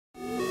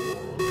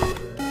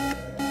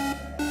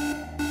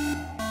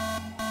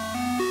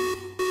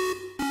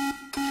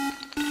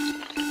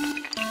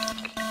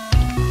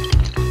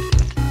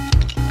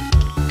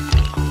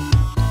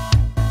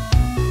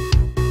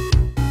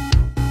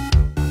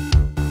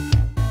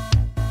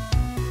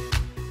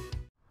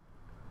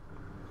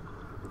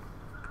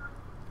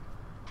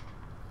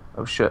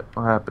Oh shit,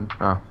 what happened?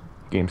 Oh,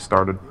 game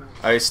started.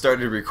 I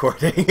started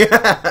recording.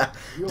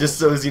 Just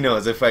so as you know,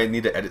 as if I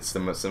need to edit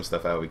some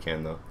stuff out, we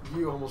can though.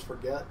 You almost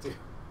forgot to.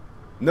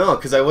 No,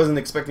 because I wasn't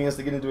expecting us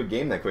to get into a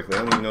game that quickly. I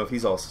don't even know if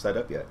he's all set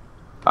up yet.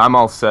 I'm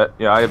all set.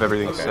 Yeah, I have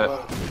everything Okay. set.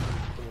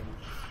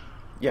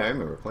 Yeah, I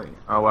remember playing.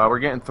 Oh wow, we're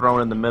getting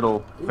thrown in the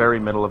middle, very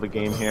middle of a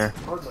game here.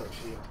 Hard mode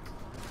shield.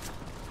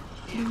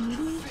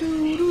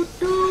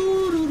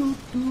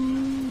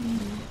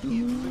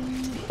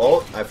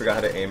 Oh, I forgot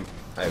how to aim.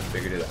 I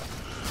figured it out.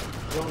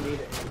 You don't need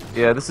it.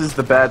 Yeah, this is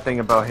the bad thing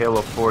about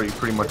Halo 4. You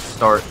pretty much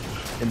start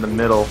in the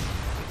middle,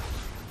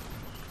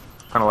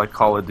 kind of like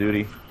Call of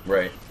Duty.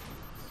 Right.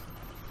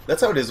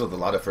 That's how it is with a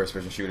lot of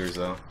first-person shooters,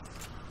 though.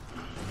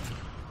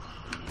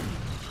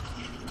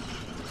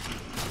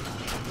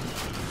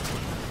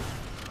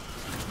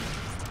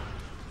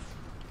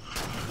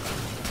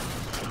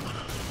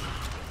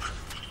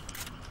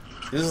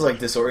 This is like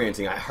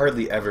disorienting. I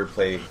hardly ever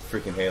play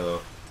freaking Halo.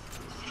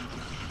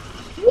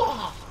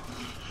 Wow.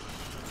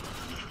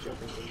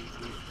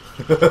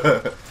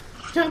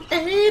 Jump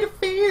 8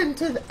 feet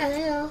into the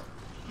air.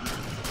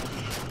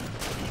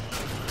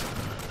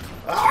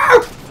 Ah!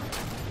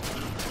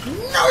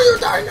 No, you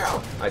die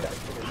now. I died.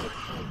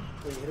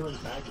 When you hit it in the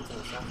back, it's on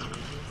the soft.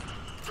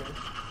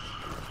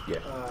 Yeah.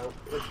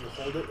 If you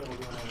hold it, it'll do an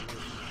animation.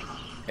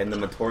 And the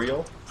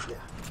material? Yeah.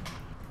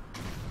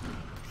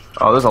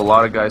 Oh, there's a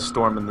lot of guys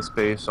storming this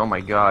base. Oh my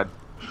god.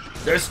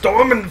 They're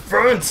storming the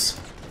fronts.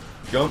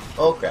 Jump.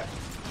 Oh crap.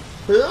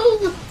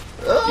 Oh.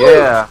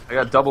 Yeah, I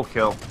got double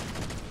kill.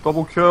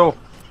 Double kill.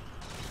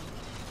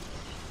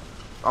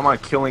 I'm on a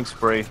killing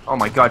spree. Oh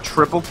my god,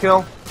 triple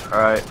kill?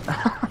 Alright.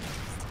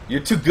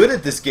 You're too good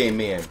at this game,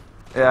 man.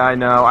 Yeah, I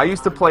know. I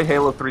used to play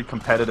Halo 3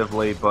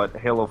 competitively, but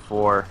Halo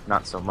 4,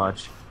 not so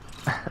much.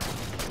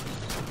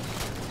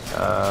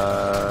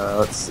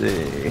 Let's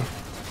see.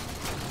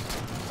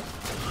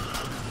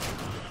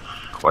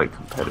 Quite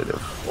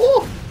competitive.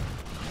 Oh.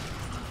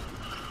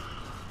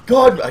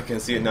 God, I can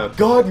see it now.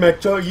 God,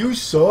 mEcHjaW, you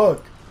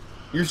suck.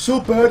 You're so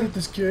bad at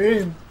this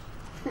game.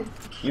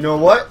 You know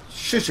what?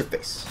 Shush your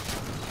face.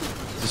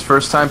 It's his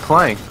first time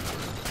playing.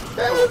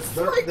 That's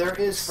like there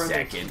is friendly,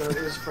 second.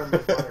 there is friendly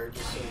fire,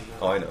 just so you know.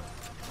 Oh, I know.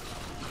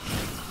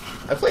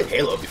 I played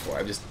Halo before.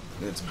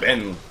 It's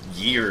been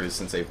years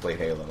since I've played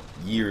Halo.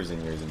 Years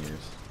and years and years.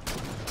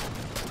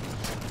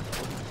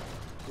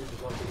 You're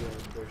just lucky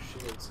their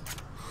shields.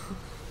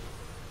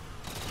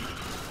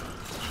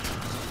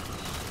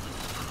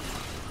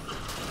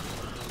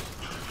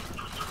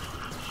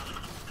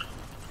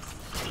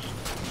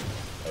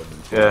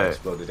 Yeah.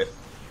 Exploded it.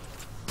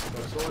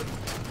 No sword.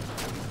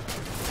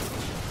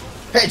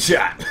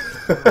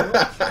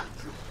 Headshot!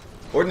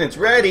 Ordnance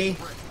ready!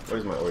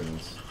 Where's my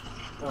ordnance?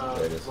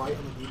 There it is. Right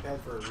on the D-pad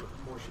for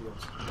more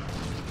shields.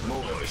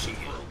 More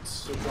shields.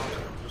 So drop it,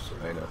 just so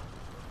you I know.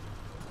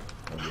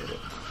 I get it.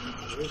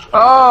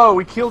 Oh,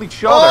 we killed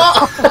each other.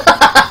 Oh!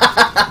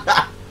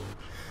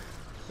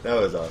 That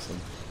was awesome.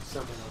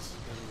 Something else is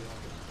gonna be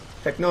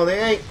like Heck no, they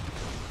ain't.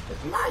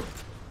 It's mine.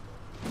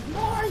 It's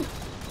mine.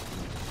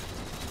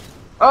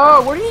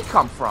 Oh, where did he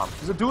come from?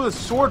 There's a dude with a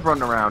sword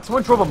running around.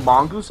 Someone drove a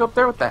mongoose up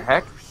there? What the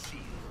heck?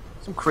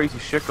 Some crazy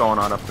shit going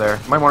on up there.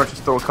 Might want to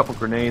just throw a couple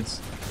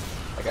grenades.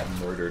 I got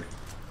murdered.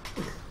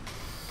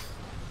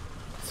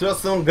 Throw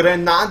some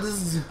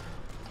grenades.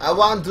 I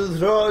want to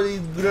throw these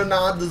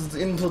grenades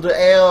into the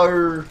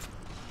air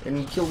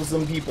and kill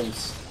some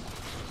peoples.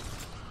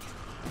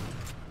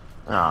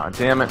 Ah,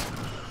 damn it.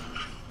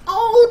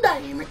 Oh,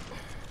 damn it.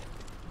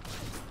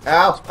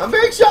 Ow, I'm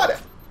being shot at.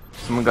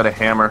 Someone got a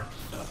hammer.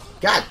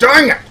 God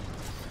dang it.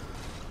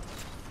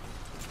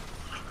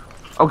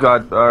 Oh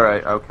god,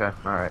 alright, okay,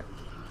 alright.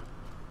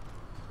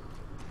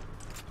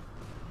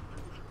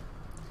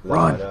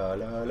 Run. La,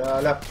 la, la, la,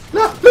 la,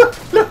 la, la,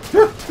 la,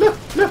 la,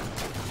 la.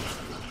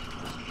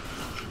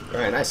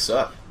 Alright, I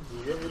suck.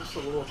 yeah, just a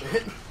little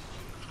bit.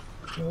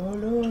 La, la,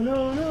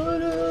 la, la,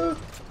 la.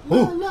 La,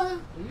 Ooh. la,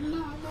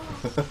 la,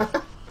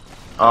 la.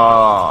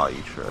 Oh,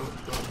 you tripped.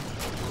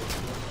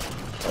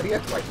 Why do you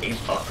have to like aim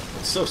up?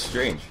 It's so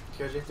strange.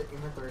 Because you have to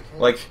aim at their head.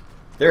 Like,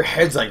 their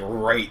head's like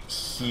right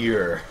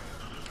here.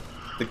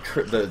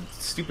 The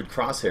stupid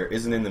crosshair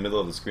isn't in the middle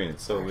of the screen.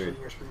 It's so Actually, weird.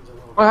 your screen's a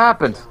little What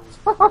happened?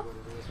 down, I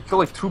killed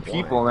like 2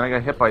 people and then I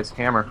got hit by his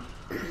hammer.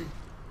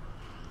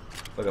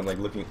 Look, I'm like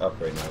looking up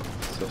right now.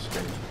 It's so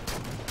strange.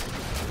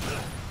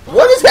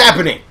 What is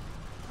happening?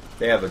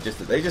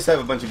 They just have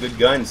a bunch of good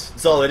guns.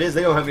 That's all it is.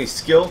 They don't have any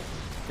skill.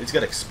 They just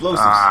got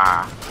explosives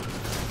Ah.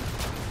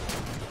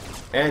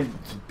 and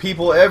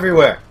people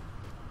everywhere.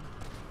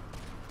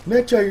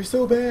 mEcHjaW, you're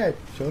so bad.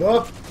 Shut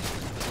up.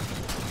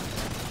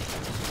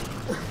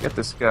 Get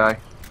this guy.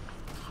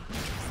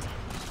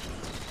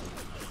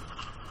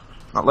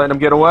 Not letting him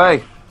get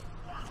away.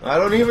 I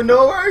don't even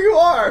know where you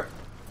are.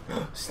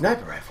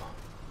 Sniper rifle.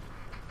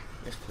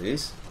 Yes,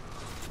 please.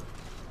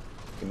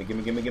 Gimme,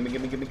 gimme, gimme, gimme,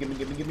 gimme, gimme, gimme,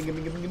 gimme, gimme,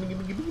 gimme, gimme, gimme, gimme,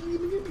 gimme,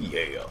 gimme, gimme,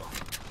 yeah.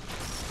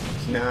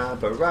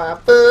 Sniper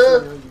rifle.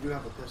 So, you do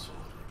have a pistol.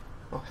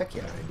 Oh heck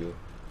yeah, I do.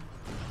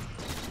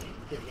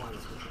 Hit one,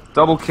 it's good.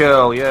 Double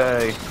kill,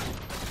 yay.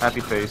 Happy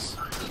face.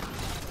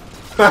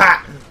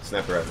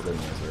 Sniper rifle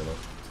doesn't answer reload.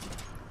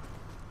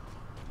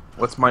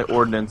 What's my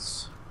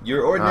ordnance?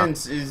 Your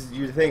ordnance is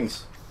your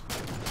things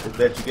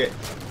that you get.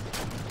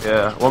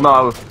 Yeah. Well,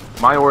 no.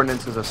 My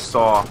ordnance is a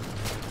saw.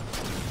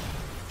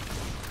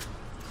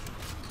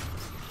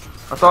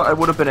 I thought it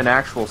would have been an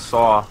actual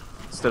saw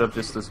instead of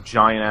just this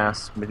giant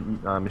ass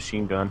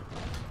machine gun.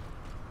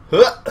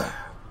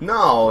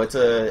 No, it's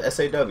a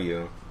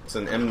SAW. It's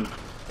an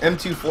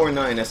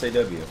M249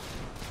 SAW.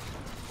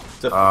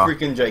 It's a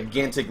freaking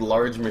gigantic,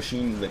 large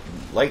machine,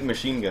 light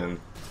machine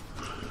gun.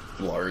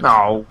 Large.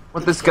 No,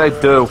 what'd this guy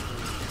do?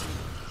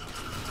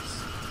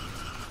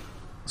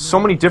 So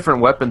many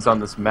different weapons on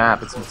this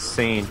map. It's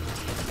insane.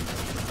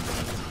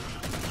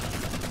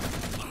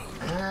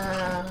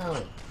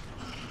 Ow.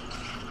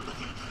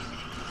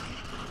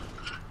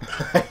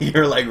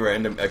 You're like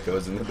random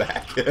echoes in the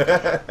back.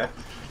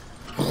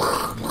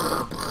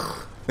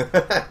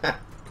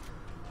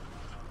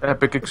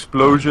 Epic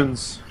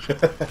explosions.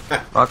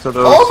 Lots of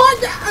those. Oh my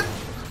god!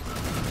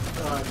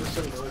 Just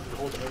so you know, if you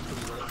hold X when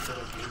you run instead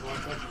of B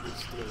like that, you can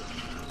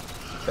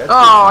steal it.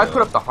 Oh, I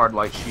put up the hard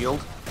light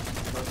shield.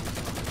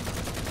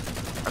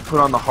 I put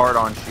on the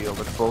hard-on shield.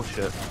 It's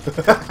bullshit.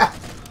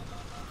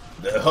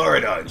 The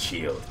hard-on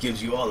shield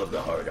gives you all of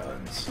the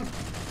hard-ons.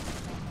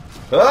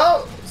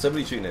 Oh!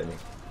 Somebody shooting at me.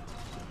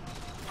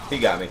 He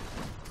got me.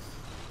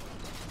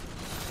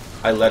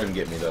 I let him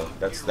get me, though.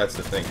 That's the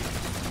thing.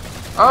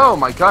 Oh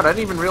my god, I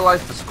didn't even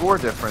realize the score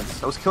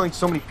difference. I was killing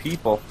so many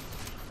people.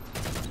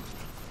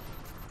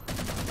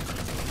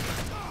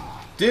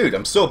 Dude,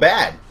 I'm so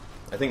bad.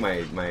 I think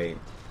my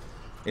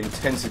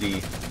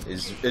intensity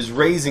is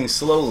raising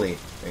slowly.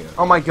 Hang on.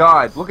 Oh my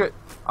god, look at...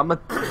 I'm the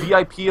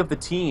VIP of the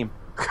team.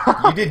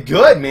 You did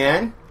good,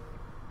 man.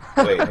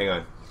 Wait, hang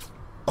on.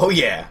 Oh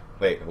yeah.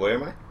 Wait, where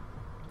am I?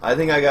 I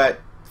think I got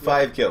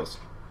 5 kills.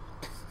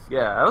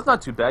 Yeah, that was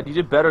not too bad. You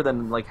did better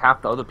than like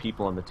half the other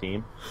people on the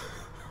team.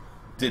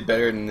 Did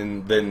better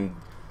than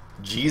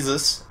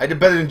Jesus. I did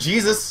better than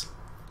Jesus.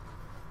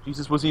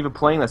 Jesus wasn't even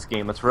playing this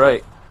game, that's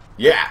right.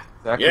 Yeah.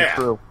 Exactly yeah.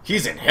 true.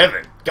 He's in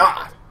heaven.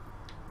 God.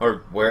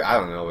 Or where, I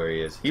don't know where he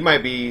is. He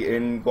might be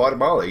in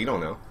Guatemala, you don't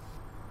know.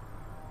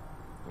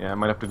 Yeah, I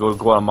might have to go to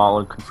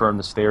Guatemala and confirm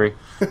this theory.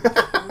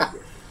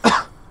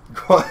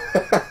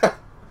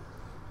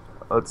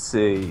 Let's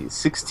see,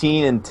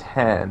 16 and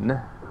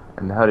 10.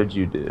 And how did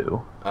you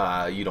do?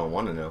 You don't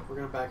want to know. We're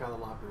gonna back out of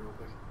the lobby real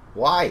quick,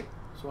 Why?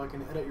 so I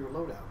can edit your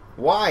loadout.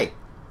 Why?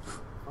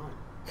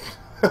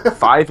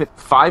 Fine.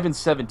 5 and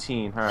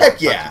 17. All right, Heck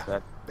that's not yeah. too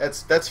bad.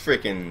 That's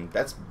freaking,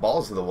 that's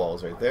balls to the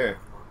walls right there.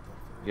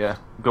 Yeah,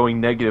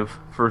 going negative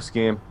first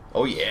game.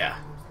 Oh yeah.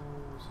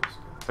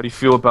 How do you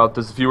feel about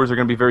this? Viewers are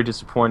going to be very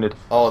disappointed.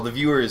 Oh, the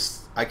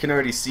viewers, I can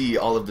already see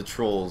all of the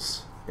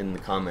trolls in the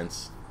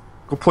comments.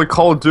 Go play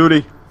Call of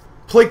Duty.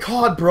 Play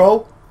COD,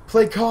 bro.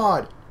 Play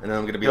COD. And then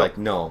I'm gonna be Yep. like,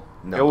 no.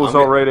 It was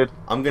R-rated.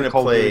 I'm gonna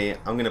Call of play. Duty.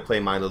 I'm gonna play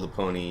My Little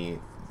Pony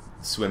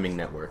Swimming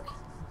Network.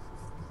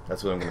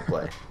 That's what I'm gonna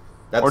play.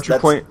 Aren't you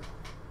playing?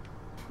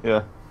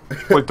 Yeah.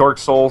 Play Dark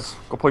Souls.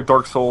 Go play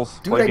Dark Souls.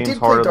 Dude, play I games did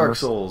harder play than Dark this.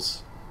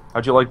 Souls.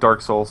 How'd you like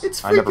Dark Souls?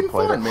 It's I never freaking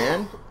played fun, it.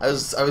 man. I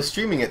was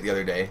streaming it the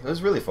other day. It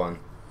was really fun.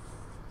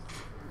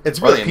 It's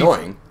really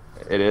annoying.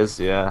 It is,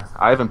 yeah.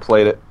 I haven't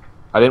played it.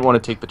 I didn't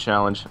want to take the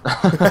challenge.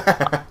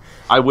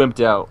 I wimped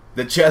out.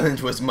 The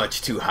challenge was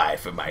much too high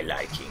for my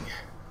liking.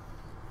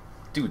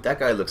 Dude, that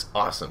guy looks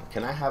awesome.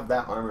 Can I have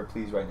that armor,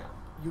 please, right now?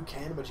 You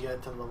can, but you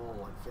had to level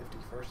like 50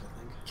 first, I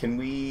think. Can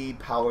we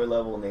power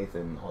level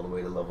Nathan all the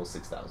way to level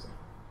 6,000?